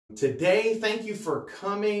Today, thank you for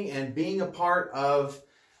coming and being a part of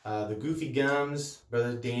the Goofy Gums,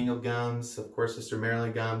 Brother Daniel Gums, of course, Sister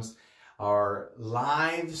Marilyn Gums, our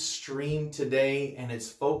live stream today, and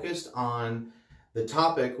it's focused on the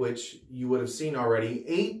topic, which you would have seen already,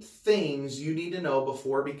 8 things you need to know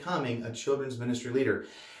before becoming a children's ministry leader.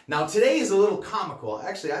 Now, today is a little comical.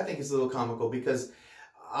 Actually, I think it's a little comical because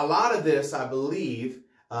a lot of this, I believe,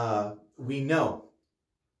 we know.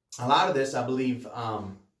 A lot of this, I believe,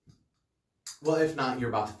 well, if not, you're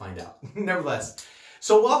about to find out. Nevertheless.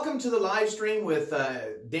 So welcome to the live stream with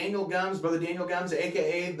Daniel Gums, Brother Daniel Gums,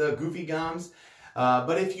 a.k.a. the Goofy Gums.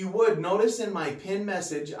 But if you would, notice in my pinned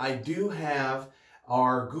message, I do have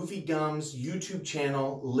our Goofy Gums YouTube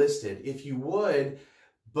channel listed. If you would,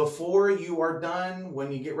 before you are done,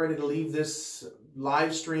 when you get ready to leave this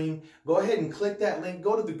live stream, go ahead and click that link.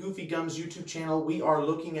 Go to the Goofy Gums YouTube channel. We are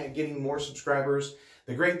looking at getting more subscribers.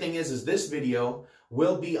 The great thing is this video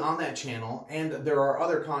will be on that channel, and there are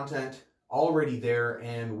other content already there,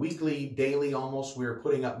 and weekly, daily almost, we're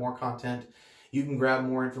putting up more content. You can grab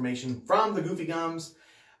more information from the Goofy Gums.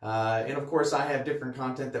 And of course, I have different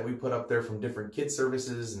content that we put up there from different kids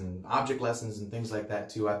services and object lessons and things like that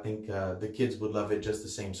too. I think the kids would love it just the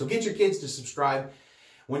same. So get your kids to subscribe.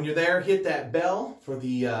 When you're there, hit that bell for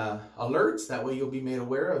the alerts. That way you'll be made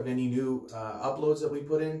aware of any new uploads that we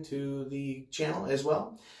put into the channel as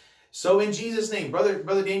well. So in Jesus' name,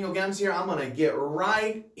 Brother Daniel Gums here, I'm going to get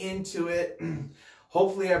right into it.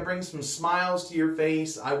 Hopefully I bring some smiles to your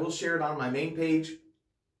face. I will share it on my main page,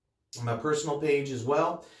 on my personal page as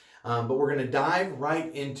well. But we're going to dive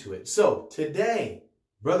right into it. So today,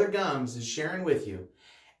 Brother Gums is sharing with you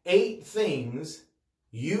 8 things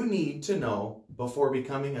you need to know before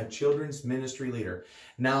becoming a children's ministry leader.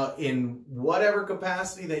 Now, in whatever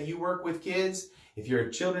capacity that you work with kids, if you're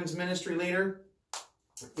a children's ministry leader,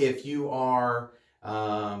 if you are,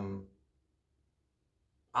 I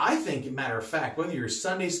think, matter of fact, whether you're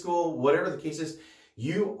Sunday school, whatever the case is,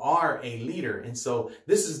 you are a leader. And so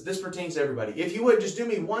this pertains to everybody. If you would, just do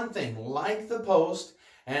me one thing, like the post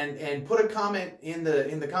and put a comment in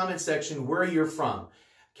the comment section where you're from.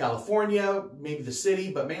 California, maybe the city,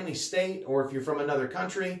 but mainly state, or if you're from another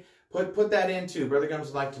country, put that in too. Brother Gums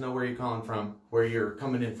would like to know where you're calling from, where you're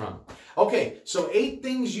coming in from. Okay, so 8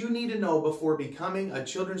 things you need to know before becoming a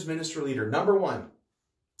children's ministry leader. Number 1,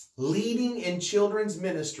 leading in children's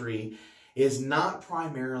ministry is not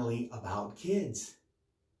primarily about kids.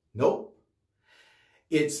 Nope.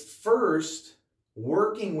 It's first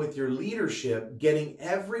working with your leadership, getting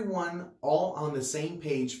everyone all on the same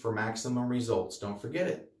page for maximum results. Don't forget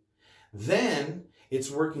it. Then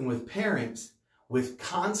it's working with parents with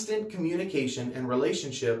constant communication and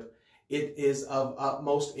relationship. It is of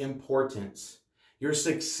utmost importance. Your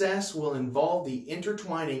success will involve the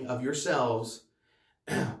intertwining of yourselves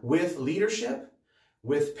with leadership,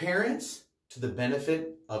 with parents, to the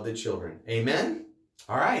benefit of the children. Amen?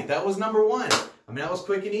 All right, that was number 1. I mean, that was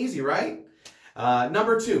quick and easy, right?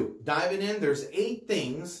 Number 2, diving in, there's 8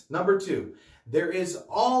 things. Number 2, there is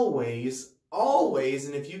always,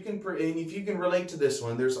 and if you can relate to this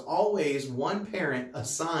one, there's always one parent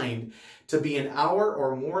assigned to be an hour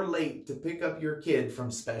or more late to pick up your kid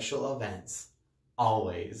from special events.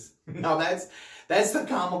 Always. Now that's the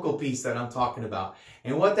comical piece that I'm talking about.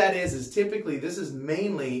 And what that is typically, this is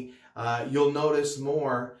mainly, you'll notice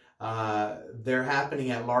more, they're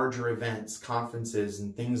happening at larger events, conferences,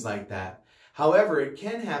 and things like that. However, it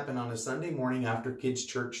can happen on a Sunday morning after kids'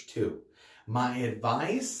 church too. My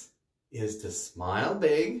advice is to smile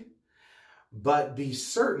big, but be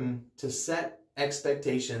certain to set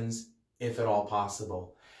expectations if at all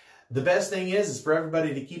possible. The best thing is for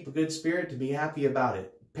everybody to keep a good spirit, to be happy about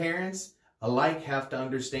it. Parents alike have to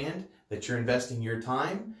understand that you're investing your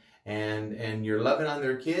time and you're loving on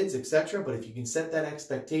their kids, etc. But if you can set that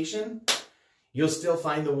expectation, you'll still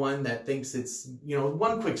find the one that thinks it's,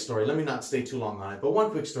 one quick story. Let me not stay too long on it, but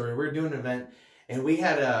one quick story. We were doing an event, and we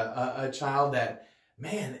had a child that,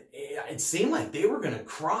 man, it seemed like they were going to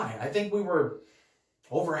cry. I think we were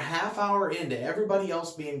over a half hour into everybody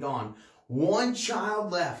else being gone. One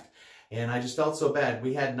child left, and I just felt so bad.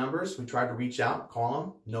 We had numbers. We tried to reach out, call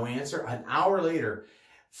them, no answer. An hour later,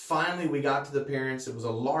 finally we got to the parents. It was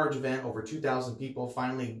a large event, over 2,000 people.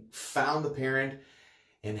 Finally found the parent,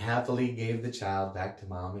 and happily gave the child back to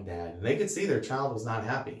mom and dad. And they could see their child was not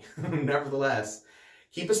happy. Nevertheless,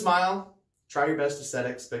 keep a smile. Try your best to set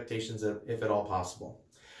expectations if at all possible.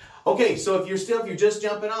 Okay, so if you're just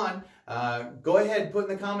jumping on, go ahead and put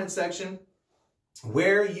in the comment section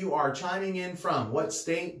where you are chiming in from, what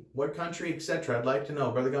state, what country, etc. I'd like to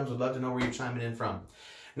know. Brother Gums would love to know where you're chiming in from.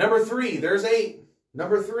 Number 3, there's 8.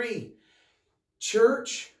 Number 3,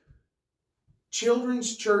 church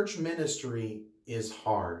Children's church ministry is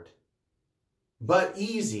hard, but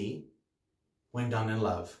easy when done in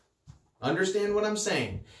love. Understand what I'm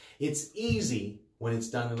saying? It's easy when it's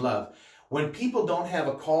done in love. When people don't have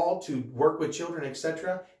a call to work with children,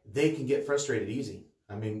 etc., they can get frustrated easy.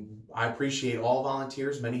 I mean, I appreciate all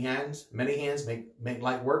volunteers. Many hands make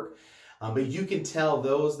light work. But you can tell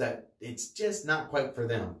those that it's just not quite for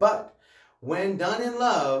them. But when done in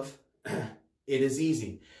love, it is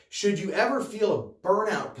easy. Should you ever feel a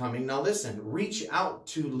burnout coming, now listen, reach out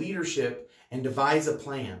to leadership and devise a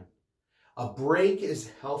plan. A break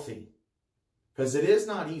is healthy because it is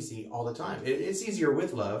not easy all the time. It's easier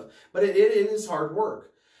with love, but it is hard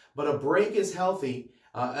work. But a break is healthy.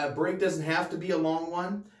 A break doesn't have to be a long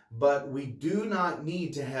one, but we do not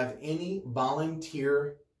need to have any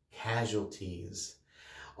volunteer casualties.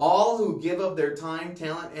 All who give of their time,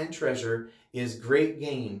 talent, and treasure is great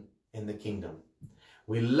gain in the kingdom.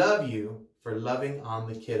 We love you for loving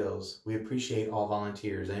on the kiddos. We appreciate all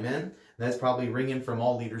volunteers. Amen? And that's probably ringing from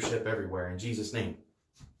all leadership everywhere in Jesus' name.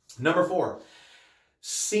 Number 4,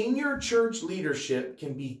 senior church leadership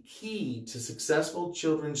can be key to successful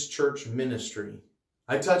children's church ministry.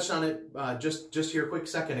 I touched on it just here a quick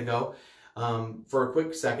second ago, for a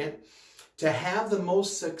quick second. To have the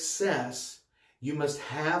most success, you must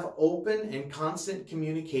have open and constant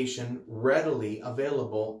communication readily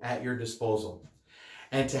available at your disposal.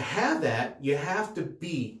 And to have that, you have to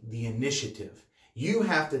be the initiative. You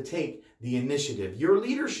have to take the initiative. Your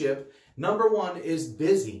leadership, number 1, is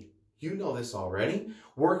busy. You know this already.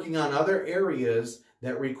 Working on other areas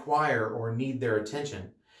that require or need their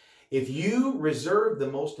attention. If you reserve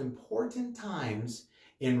the most important times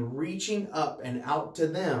in reaching up and out to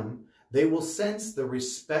them, they will sense the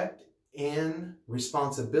respect and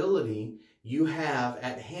responsibility you have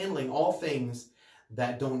at handling all things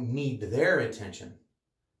that don't need their attention.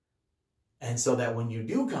 And so that when you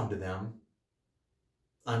do come to them,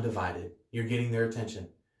 undivided, you're getting their attention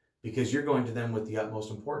because you're going to them with the utmost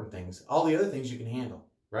important things. All the other things you can handle,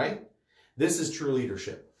 right? This is true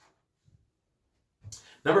leadership.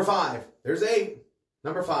 Number 5, there's 8.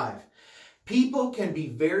 Number 5, people can be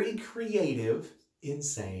very creative in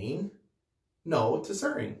saying no to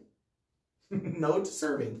serving. No to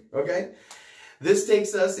serving, okay? This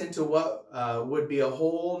takes us into what would be a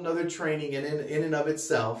whole nother training in and of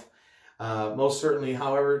itself. Most certainly,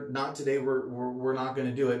 however, not today, we're not going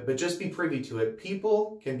to do it, but just be privy to it.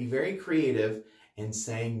 People can be very creative in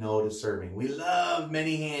saying no to serving. We love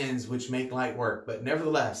many hands which make light work, but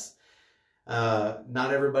nevertheless,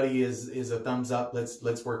 not everybody is a thumbs up.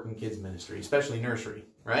 Let's work in kids ministry, especially nursery,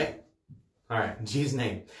 right? All right, in Jesus'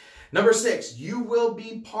 name. Number 6, you will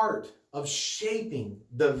be part of shaping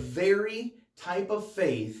the very type of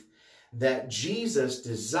faith that Jesus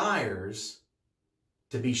desires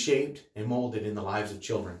to be shaped and molded in the lives of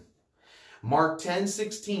children. Mark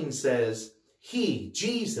 10:16 says, He,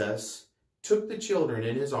 Jesus, took the children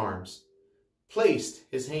in his arms, placed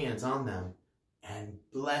his hands on them, and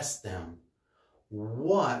blessed them.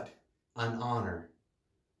 What an honor.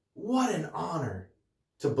 What an honor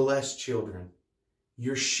to bless children.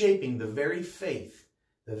 You're shaping the very faith,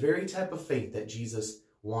 the very type of faith that Jesus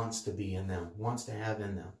wants to be in them, wants to have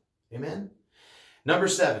in them. Amen? Number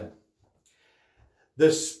 7,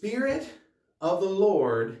 the Spirit of the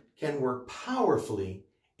Lord can work powerfully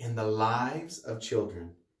in the lives of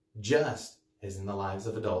children, just as in the lives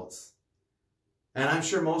of adults. And I'm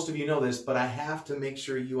sure most of you know this, but I have to make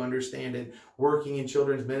sure you understand it working in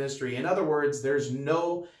children's ministry. In other words, there's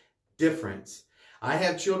no difference. I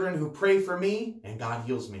have children who pray for me and God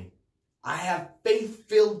heals me. I have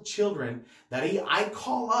faith-filled children that I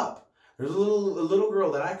call up. There's a little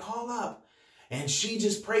girl that I call up and she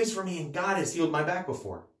just prays for me and God has healed my back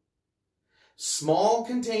before. Small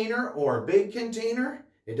container or big container,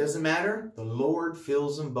 it doesn't matter. The Lord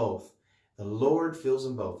fills them both. The Lord fills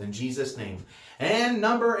them both in Jesus' name. And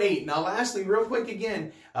number 8. Now, lastly, real quick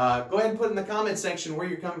again, go ahead and put in the comment section where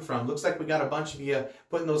you're coming from. Looks like we got a bunch of you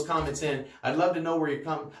putting those comments in. I'd love to know where you're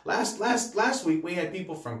coming. Last week we had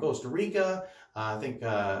people from Costa Rica, I think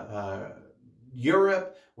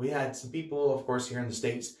Europe. We had some people, of course, here in the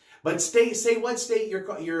States. But say what state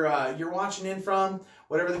you're watching in from.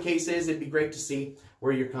 Whatever the case is, it'd be great to see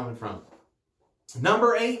where you're coming from.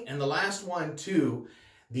 Number 8, and the last one too.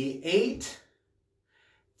 The 8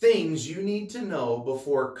 things you need to know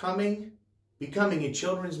before becoming a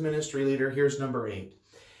children's ministry leader. Here's number 8.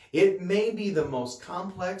 It may be the most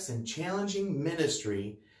complex and challenging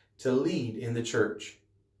ministry to lead in the church,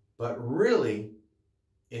 but really,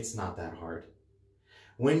 it's not that hard.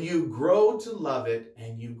 When you grow to love it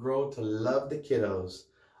and you grow to love the kiddos,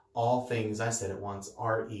 all things, I said it once,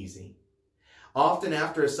 are easy. Often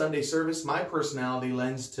after a Sunday service, my personality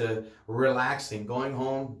lends to relaxing, going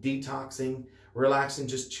home, detoxing, relaxing,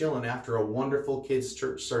 just chilling after a wonderful kids'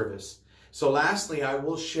 church service. So lastly, I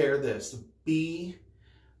will share this. Be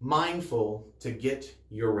mindful to get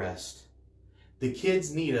your rest. The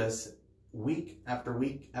kids need us week after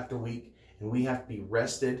week after week, and we have to be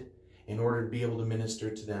rested in order to be able to minister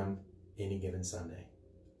to them any given Sunday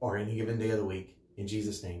or any given day of the week, in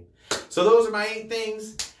Jesus' name. So those are my 8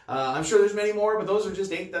 things. I'm sure there's many more, but those are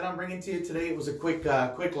just 8 that I'm bringing to you today. It was a quick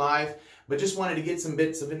live, but just wanted to get some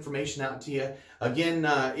bits of information out to you. Again,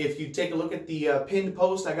 if you take a look at the pinned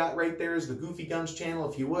post I got right there is the Goofy Gums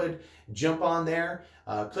channel. If you would, jump on there,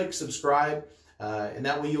 click subscribe, and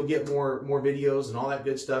that way you'll get more videos and all that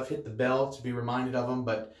good stuff. Hit the bell to be reminded of them,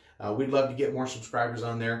 but we'd love to get more subscribers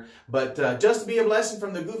on there. But just to be a blessing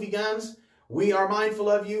from the Goofy Gums, we are mindful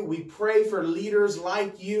of you. We pray for leaders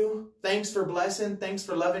like you. Thanks for blessing. Thanks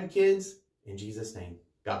for loving kids. In Jesus' name,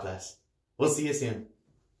 God bless. We'll see you soon.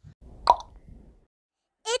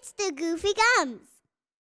 It's the Goofy Gums.